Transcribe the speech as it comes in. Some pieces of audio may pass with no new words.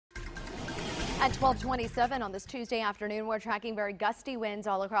At 12:27 on this Tuesday afternoon, we're tracking very gusty winds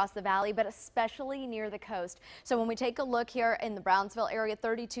all across the valley, but especially near the coast. So when we take a look here in the Brownsville area,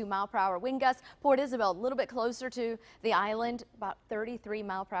 32-mile-per-hour wind gusts. Port Isabel, a little bit closer to the island, about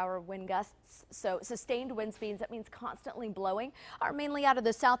 33-mile-per-hour wind gusts. So sustained wind speeds, that means constantly blowing, are mainly out of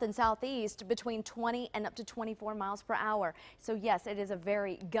the south and southeast between 20 and up to 24 miles per hour. So yes, it is a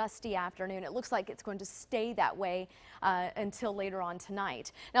very gusty afternoon. It looks like it's going to stay that way until later on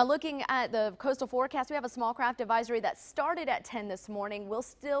tonight. Now looking at the coastal forecast, we have a small craft advisory that started at 10 this morning. Will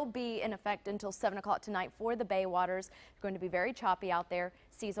still be in effect until 7 o'clock tonight for the bay waters. It's going to be very choppy out there.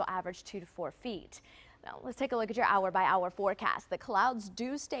 Seas will average 2 to 4 feet. Now, let's take a look at your hour-by-hour forecast. The clouds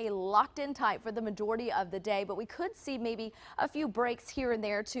do stay locked in tight for the majority of the day, but we could see maybe a few breaks here and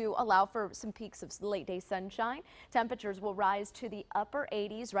there to allow for some peaks of late-day sunshine. Temperatures will rise to the upper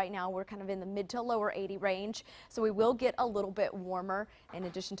 80s. Right now, we're kind of in the mid to lower 80 range, so we will get a little bit warmer in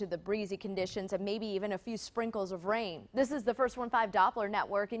addition to the breezy conditions and maybe even a few sprinkles of rain. This is the First Warn 5 Doppler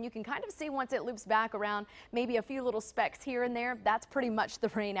network, and you can kind of see once it loops back around, maybe a few little specks here and there. That's pretty much the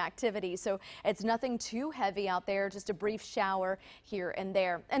rain activity, so it's nothing too heavy out there, just a brief shower here and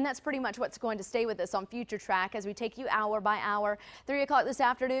there. And that's pretty much what's going to stay with us on Future Track as we take you hour by hour. 3 o'clock this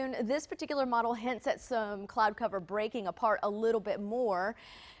afternoon, this particular model hints at some cloud cover breaking apart a little bit more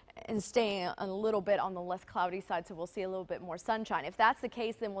and staying a little bit on the less cloudy side, so we'll see a little bit more sunshine. If that's the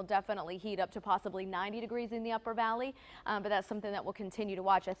case, then we'll definitely heat up to possibly 90 degrees in the upper valley, but that's something that we'll continue to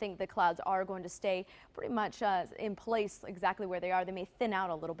watch. I think the clouds are going to stay pretty much in place exactly where they are. They may thin out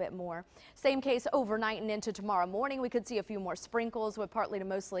a little bit more. Same case overnight and into tomorrow morning. We could see a few more sprinkles with partly to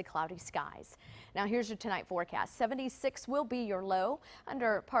mostly cloudy skies. Now here's your tonight forecast. 76 will be your low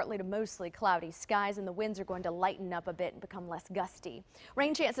under partly to mostly cloudy skies, and the winds are going to lighten up a bit and become less gusty.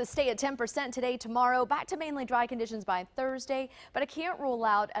 Rain chances stay at 10% today, tomorrow, back to mainly dry conditions by Thursday, but I can't rule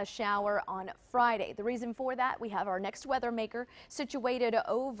out a shower on Friday. The reason for that, we have our next weather maker situated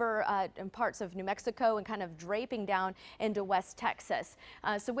over in parts of New Mexico and kind of draping down into West Texas.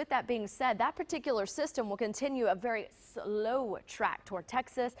 So with that being said, that particular system will continue a very slow track toward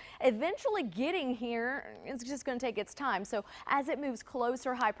Texas, eventually getting here. It's just going to take its time. So as it moves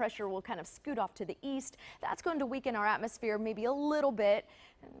closer, high pressure will kind of scoot off to the east. That's going to weaken our atmosphere maybe a little bit.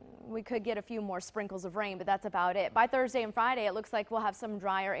 We could get a few more sprinkles of rain, but that's about it. By Thursday and Friday, it looks like we'll have some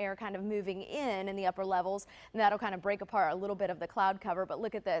drier air kind of moving in the upper levels, and that'll kind of break apart a little bit of the cloud cover. But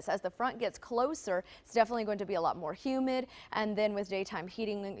look at this. As the front gets closer, it's definitely going to be a lot more humid, and then with daytime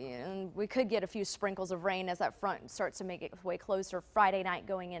heating, we could get a few sprinkles of rain as that front starts to make its way closer Friday night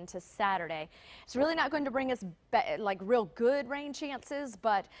going into Saturday. It's really not going to bring us like real good rain chances,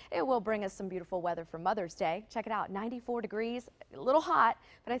 but it will bring us some beautiful weather for Mother's Day. Check it out, 94 degrees, a little hot,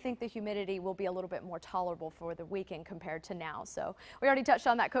 but I think the humidity will be a little bit more tolerable for the weekend compared to now. So we already touched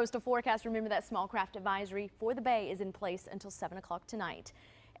on that coastal forecast. Remember that small craft advisory for the bay is in place until 7 o'clock tonight.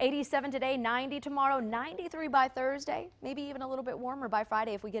 87 today, 90 tomorrow, 93 by Thursday, maybe even a little bit warmer by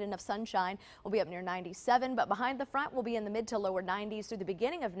Friday if we get enough sunshine. We'll be up near 97, but behind the front we'll be in the mid to lower 90s through the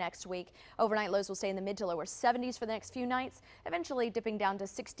beginning of next week. Overnight lows will stay in the mid to lower 70s for the next few nights, eventually dipping down to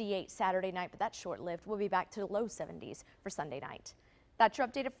 68 Saturday night, but that's short-lived. We'll be back to the low 70s for Sunday night. That's your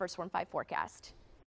updated First Warn 5 forecast.